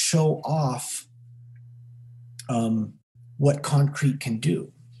way to show off what concrete can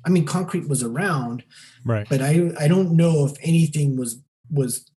do. I mean, concrete was around, right? But I don't know if anything was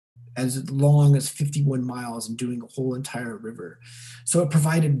as long as 51 miles and doing a whole entire river. So it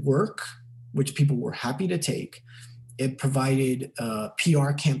provided work, which people were happy to take. It provided a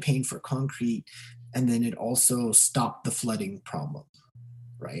PR campaign for concrete, and then it also stopped the flooding problem,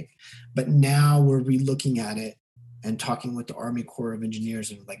 right? But now we're relooking at it and talking with the Army Corps of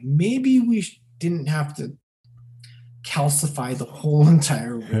Engineers, and like, maybe we didn't have to calcify the whole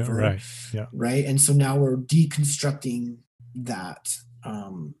entire river, right? Yeah, right. And so now we're deconstructing that.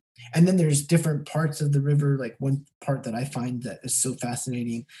 And then there's different parts of the river. Like one part that I find that is so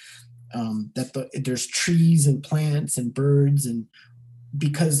fascinating, that there's trees and plants and birds, and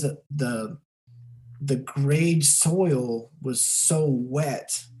because the grade soil was so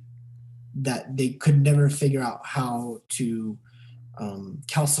wet that they could never figure out how to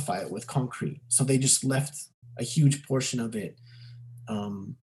calcify it with concrete. So they just left a huge portion of it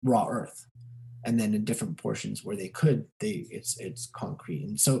raw earth. And then in different portions where it's concrete.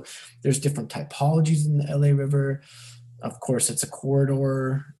 And so there's different typologies in the LA River. Of course, it's a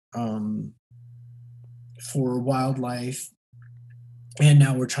corridor for wildlife. And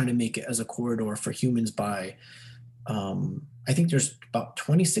now we're trying to make it as a corridor for humans by, I think there's about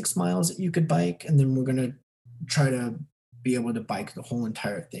 26 miles that you could bike. And then we're going to try to be able to bike the whole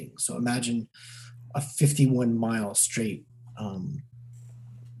entire thing. So imagine a 51-mile straight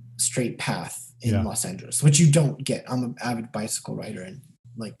path in Los Angeles, which you don't get. I'm an avid bicycle rider, and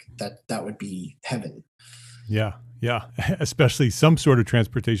like that would be heaven. Yeah. Especially some sort of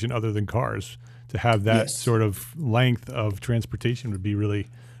transportation other than cars. To have that sort of length of transportation would be really,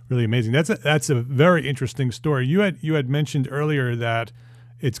 really amazing. That's a very interesting story. You had mentioned earlier that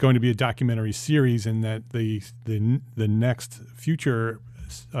it's going to be a documentary series, and that the next future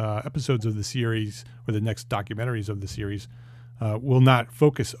episodes of the series, or the next documentaries of the series, will not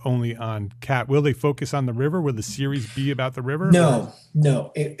focus only on Kat. Will they focus on the river? Will the series be about the river? No,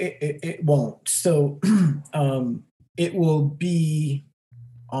 it won't. So it will be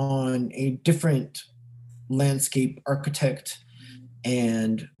on a different landscape architect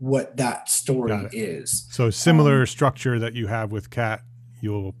and what that story is. So similar structure that you have with Kat,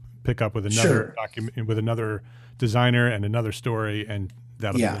 you'll pick up with another document, with another designer and another story, and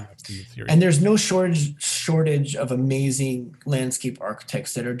that'll be the next in the series. And there's no shortage of amazing landscape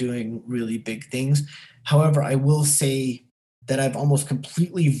architects that are doing really big things. However, I will say that I've almost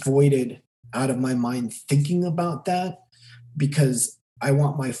completely voided out of my mind thinking about that, because I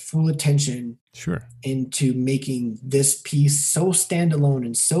want my full attention into making this piece so standalone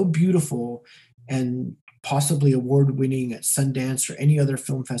and so beautiful, and possibly award-winning at Sundance or any other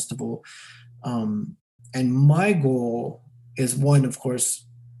film festival. And my goal is, one, of course,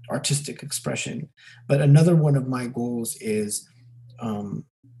 artistic expression, but another one of my goals is,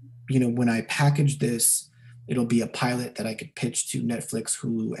 when I package this, it'll be a pilot that I could pitch to Netflix,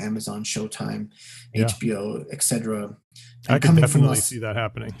 Hulu, Amazon, Showtime, HBO, etc. I can definitely see that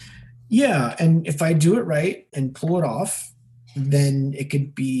happening. Yeah, and if I do it right and pull it off, then it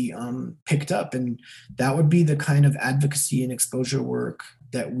could be picked up, and that would be the kind of advocacy and exposure work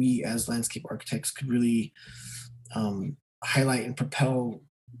that we as landscape architects could really highlight and propel,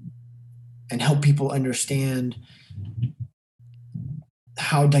 and help people understand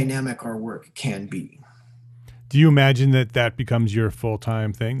how dynamic our work can be. Do you imagine that becomes your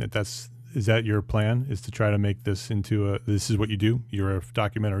full-time thing? Is that your plan, is to try to make this into this is what you do? You're a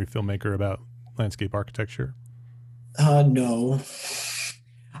documentary filmmaker about landscape architecture? No.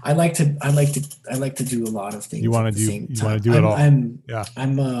 I like to do a lot of things. You want to do it all.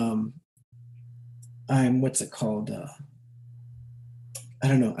 I'm what's it called? I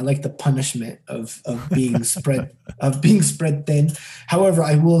don't know. I like the punishment of being spread thin. However,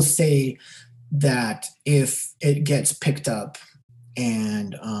 I will say that if it gets picked up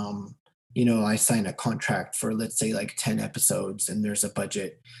and I sign a contract for, let's say, like 10 episodes, and there's a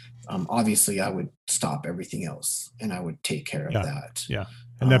budget, obviously I would stop everything else and I would take care of that. Yeah.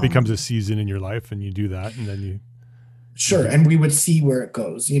 And that becomes a season in your life, and you do that, and then you. Sure. And we would see where it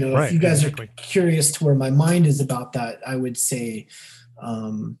goes. If you guys are curious to where my mind is about that, I would say,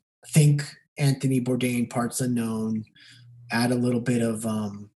 think Anthony Bourdain, Parts Unknown, add a little bit of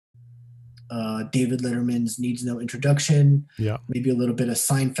David Letterman's Needs No Introduction, maybe a little bit of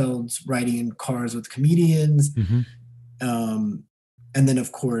Seinfeld's Riding in Cars with Comedians, and then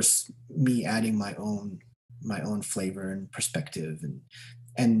of course me adding my own flavor and perspective,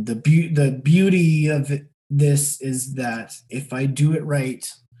 and the beauty of this is that if I do it right,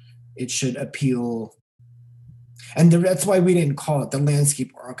 it should appeal. And that's why we didn't call it the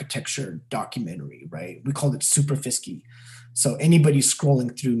landscape architecture documentary, right? We called it Super Fisky. So anybody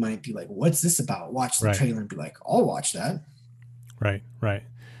scrolling through might be like, what's this about? Watch the trailer and be like, I'll watch that. Right.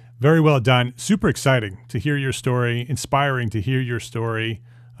 Very well done. Super exciting to hear your story, inspiring to hear your story.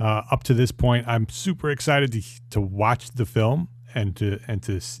 Up to this point, I'm super excited to watch the film and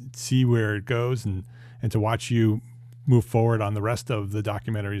to see where it goes, and to watch you move forward on the rest of the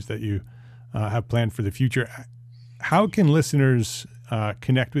documentaries that you have planned for the future. How can listeners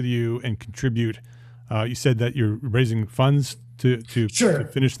connect with you and contribute? You said that you're raising funds to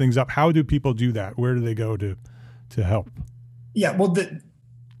finish things up. How do people do that? Where do they go to help? Yeah, well,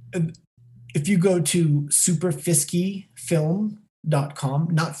 if you go to superfiskyfilm.com,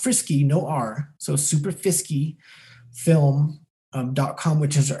 not frisky, no R, so superfiskyfilm.com,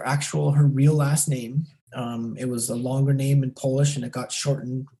 which is her real last name. It was a longer name in Polish, and it got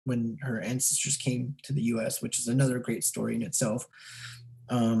shortened when her ancestors came to the U.S., which is another great story in itself.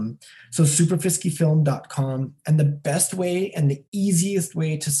 So superfiskyfilm.com. And the best way and the easiest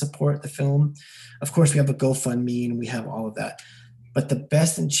way to support the film, of course, we have a GoFundMe and we have all of that. But the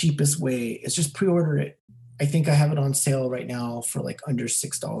best and cheapest way is just pre-order it. I think I have it on sale right now for like under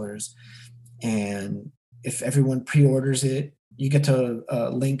 $6. And if everyone pre-orders it, you get to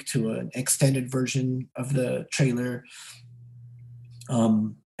link to an extended version of the trailer.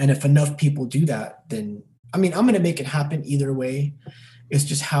 And if enough people do that, then, I mean, I'm going to make it happen either way. It's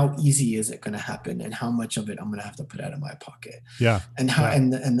just how easy is it going to happen, and how much of it I'm going to have to put out of my pocket. Yeah. And how,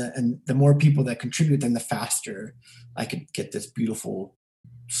 and the more people that contribute, then the faster I could get this beautiful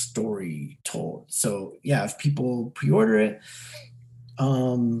story told. So yeah, if people pre-order it,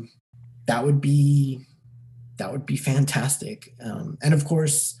 that would be fantastic. And of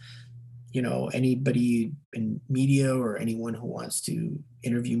course, you know, anybody in media or anyone who wants to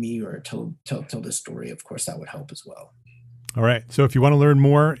interview me or tell this story, of course, that would help as well. All right. So if you want to learn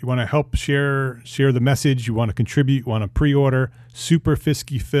more, you want to help share the message, you want to contribute, you want to pre-order,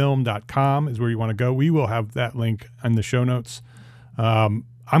 superfiskyfilm.com is where you want to go. We will have that link in the show notes. I'm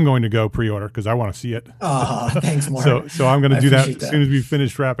going to go pre-order because I want to see it. Oh, thanks, Mark. So I'm going to do that as soon as we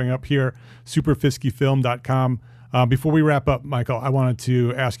finish wrapping up here. Superfiskyfilm.com. Before we wrap up, Michael, I wanted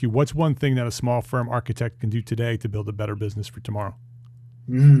to ask you, what's one thing that a small firm architect can do today to build a better business for tomorrow?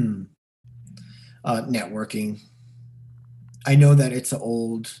 Networking. I know that it's an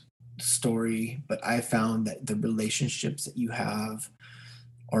old story, but I found that the relationships that you have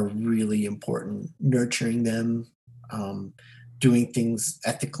are really important. Nurturing them, doing things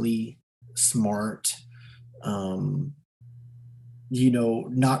ethically, smart. You know,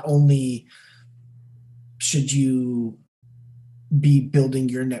 not only should you be building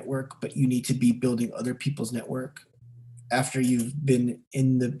your network, but you need to be building other people's network. After you've been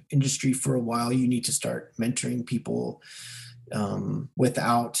in the industry for a while, you need to start mentoring people.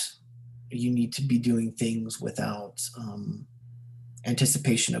 You need to be doing things without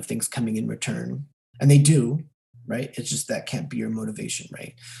anticipation of things coming in return. And they do, right? It's just that can't be your motivation,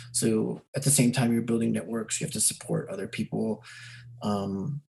 right? So at the same time you're building networks, you have to support other people.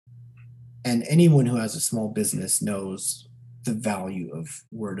 And anyone who has a small business knows the value of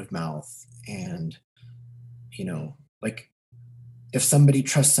word of mouth. And, you know, like if somebody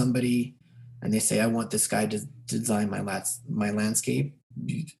trusts somebody and they say, I want this guy to design my landscape,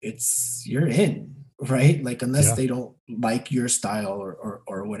 you're in, right? Like, unless they don't like your style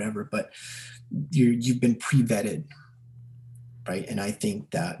or whatever, but you've been pre-vetted, right? And I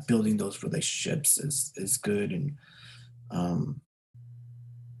think that building those relationships is good. And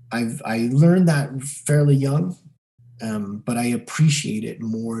I learned that fairly young, but I appreciate it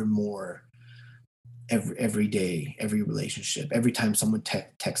more and more every day, every relationship, every time someone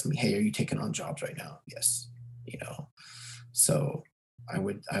texts me, hey, are you taking on jobs right now? Yes. You know, so I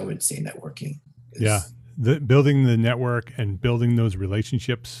would say networking. Building the network and building those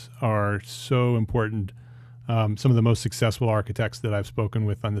relationships are so important. Some of the most successful architects that I've spoken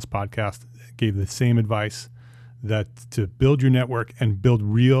with on this podcast gave the same advice, that to build your network and build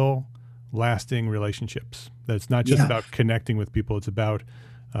real lasting relationships. That it's not just about connecting with people. It's about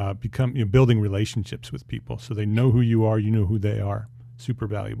building relationships with people so they know who you are, you know who they are. Super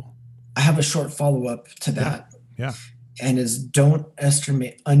valuable. I have a short follow-up to that. Yeah. And is don't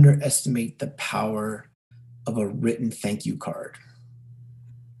underestimate the power of a written thank you card.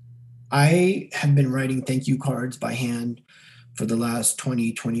 I have been writing thank you cards by hand for the last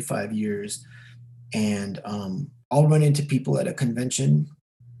 20, 25 years. And I'll run into people at a convention,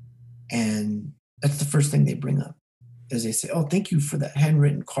 and that's the first thing they bring up. Is they say, oh, thank you for that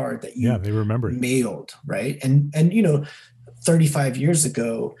handwritten card that you they remember it. Mailed, right? And you know, 35 years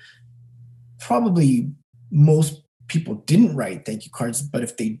ago, probably most people didn't write thank you cards, but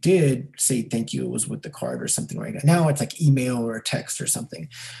if they did say thank you, it was with the card or something like that. Now it's like email or a text or something.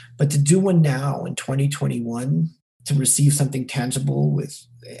 But to do one now in 2021, to receive something tangible with,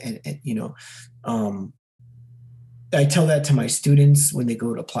 and you know, I tell that to my students when they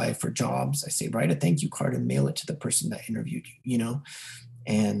go to apply for jobs. I say, write a thank you card and mail it to the person that interviewed you, you know?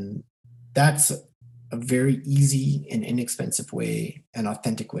 And that's a very easy and inexpensive way, an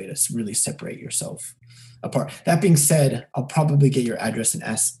authentic way to really separate yourself apart. That being said, I'll probably get your address and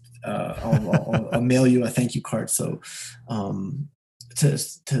ask, I'll mail you a thank you card. So to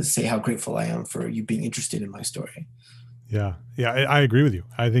say how grateful I am for you being interested in my story. Yeah. I agree with you.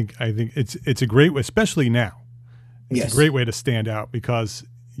 I think it's a great way, especially now. It's a great way to stand out because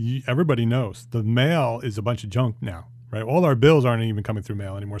everybody knows the mail is a bunch of junk now, right? All our bills aren't even coming through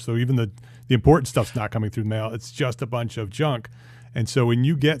mail anymore. So even the important stuff's not coming through mail. It's just a bunch of junk. And so when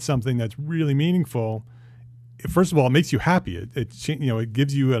you get something that's really meaningful, first of all, it makes you happy. It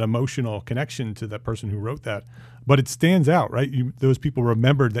gives you an emotional connection to that person who wrote that, but it stands out, right? Those people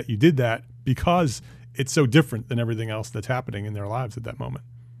remembered that you did that because it's so different than everything else that's happening in their lives at that moment.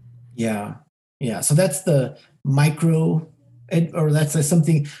 Yeah. So that's the micro, or that's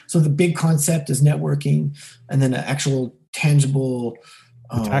something. So the big concept is networking, and then an actual tangible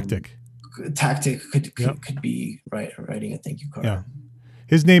tactic could be writing a thank you card. Yeah.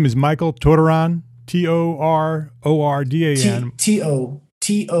 His name is Michael Tordoran, Torordan.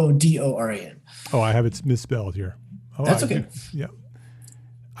 Todorran. Oh, I have it misspelled here. Oh, that's okay. Yeah.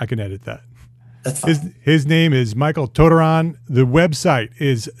 I can edit that. That's fine. His name is Michael Tordoran. The website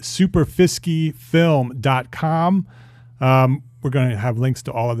is superfiskifilm.com. We're going to have links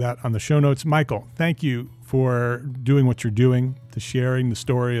to all of that on the show notes. Michael, thank you for doing what you're doing, to sharing the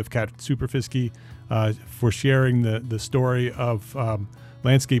story of Cat Superfisky, for sharing the story of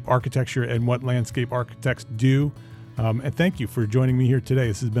landscape architecture and what landscape architects do. And thank you for joining me here today.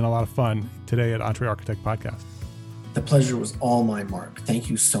 This has been a lot of fun today at Entre Architect Podcast. The pleasure was all mine, Mark. Thank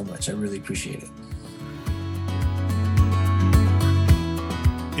you so much. I really appreciate it.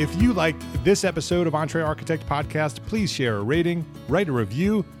 If you liked this episode of Entre Architect Podcast, please share a rating, write a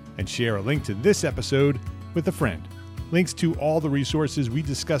review, and share a link to this episode with a friend. Links to all the resources we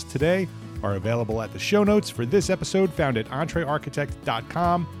discussed today are available at the show notes for this episode, found at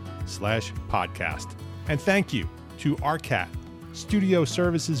entrearchitect.com/podcast. And thank you to Arcat, Studio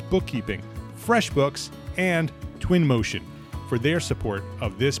Services Bookkeeping, FreshBooks, and Twinmotion for their support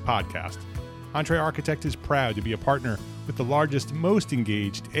of this podcast. Entre Architect is proud to be a partner with the largest, most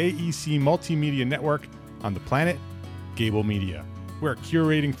engaged AEC multimedia network on the planet, Gable Media. We're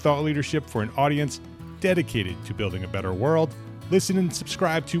curating thought leadership for an audience dedicated to building a better world. Listen and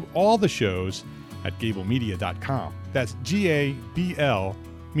subscribe to all the shows at gablemedia.com. That's GABL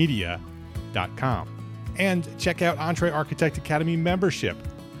media.com. And check out Entre Architect Academy membership.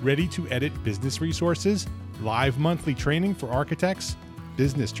 Ready to edit business resources, live monthly training for architects,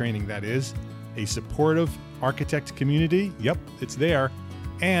 business training that is, a supportive architect community, yep, it's there,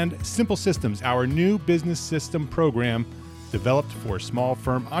 and Simple Systems, our new business system program developed for small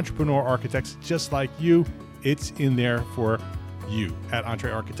firm entrepreneur architects just like you. It's in there for you at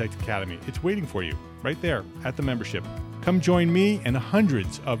Entre Architect Academy. It's waiting for you right there at the membership. Come join me and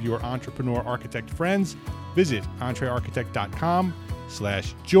hundreds of your entrepreneur architect friends. Visit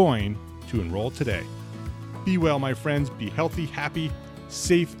entrearchitect.com/join to enroll today. Be well, my friends. Be healthy, happy,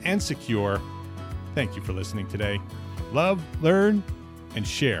 safe, and secure. Thank you for listening today. Love, learn, and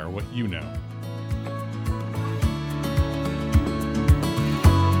share what you know.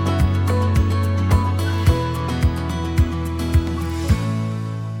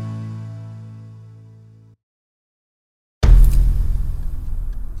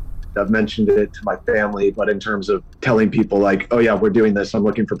 I've mentioned it to my family, but in terms of telling people like, oh yeah, we're doing this, I'm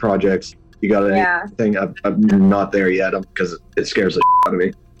looking for projects, you got anything? I'm not there yet because it scares the out of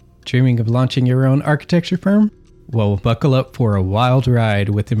me. Dreaming of launching your own architecture firm? Well, buckle up for a wild ride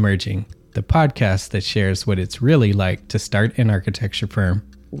with Emerging, the podcast that shares what it's really like to start an architecture firm.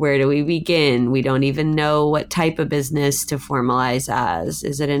 Where do we begin? We don't even know what type of business to formalize as.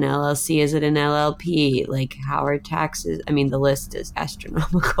 Is it an LLC? Is it an LLP? Like, how are taxes? I mean, the list is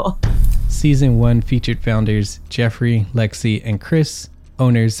astronomical. Season 1 featured founders Jeffrey, Lexi, and Chris,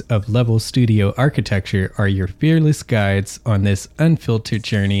 owners of Level Studio Architecture, are your fearless guides on this unfiltered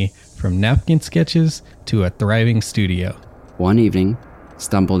journey from napkin sketches to a thriving studio. One evening,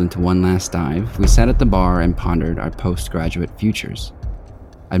 stumbled into one last dive, we sat at the bar and pondered our postgraduate futures.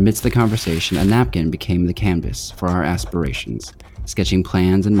 Amidst the conversation, a napkin became the canvas for our aspirations, sketching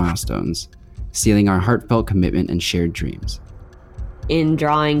plans and milestones, sealing our heartfelt commitment and shared dreams. In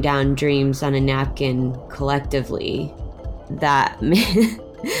drawing down dreams on a napkin collectively, that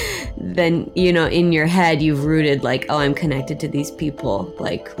then, you know, in your head, you've rooted like, oh, I'm connected to these people,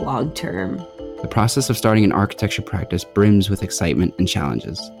 like long term. The process of starting an architecture practice brims with excitement and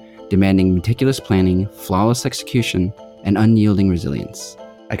challenges, demanding meticulous planning, flawless execution, and unyielding resilience.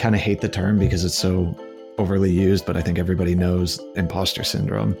 I kind of hate the term because it's so overly used, but I think everybody knows imposter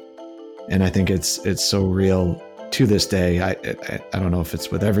syndrome. And I think it's so real to this day. I don't know if it's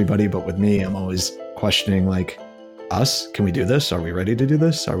with everybody, but with me, I'm always questioning like, us? Can we do this? Are we ready to do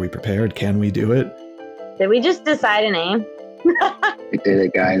this? Are we prepared? Can we do it? Did we just decide a name? We did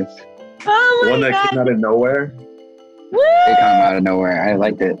it, guys. Oh my One that came out of nowhere. Woo! It came out of nowhere. I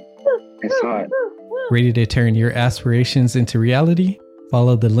liked it. I saw it. Ready to turn your aspirations into reality?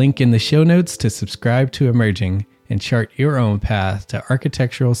 Follow the link in the show notes to subscribe to Emerging and chart your own path to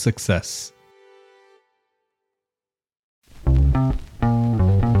architectural success.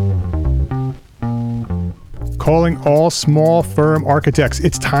 calling all small firm architects.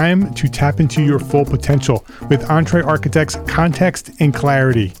 It's time to tap into your full potential with Entre Architects Context and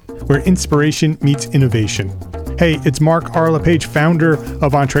Clarity, where inspiration meets innovation. Hey, it's Mark R. LePage, founder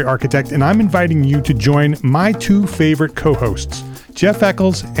of Entre Architect, and I'm inviting you to join my two favorite co-hosts, Jeff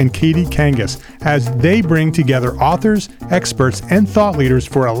Eccles and Katie Kangas, as they bring together authors, experts, and thought leaders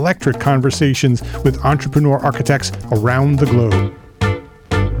for electric conversations with entrepreneur architects around the globe.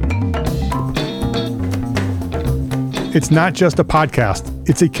 It's not just a podcast,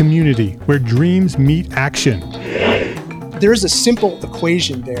 it's a community where dreams meet action. There's a simple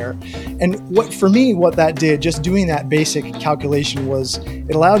equation there. And what that did, just doing that basic calculation, was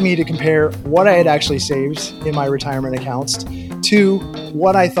it allowed me to compare what I had actually saved in my retirement accounts to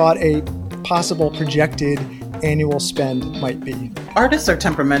what I thought a possible projected annual spend might be. Artists are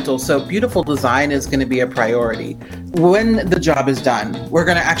temperamental, so beautiful design is going to be a priority. When the job is done, we're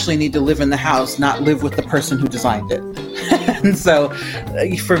going to actually need to live in the house, not live with the person who designed it. And so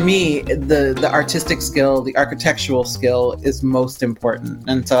for me, the artistic skill, the architectural skill is most important.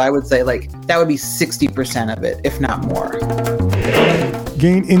 And so I would say that would be 60% of it, if not more.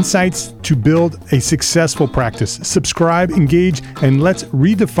 Gain insights to build a successful practice. Subscribe, engage, and let's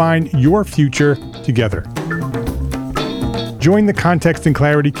redefine your future together. Join the Context and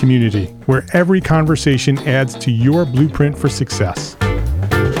Clarity community, where every conversation adds to your blueprint for success.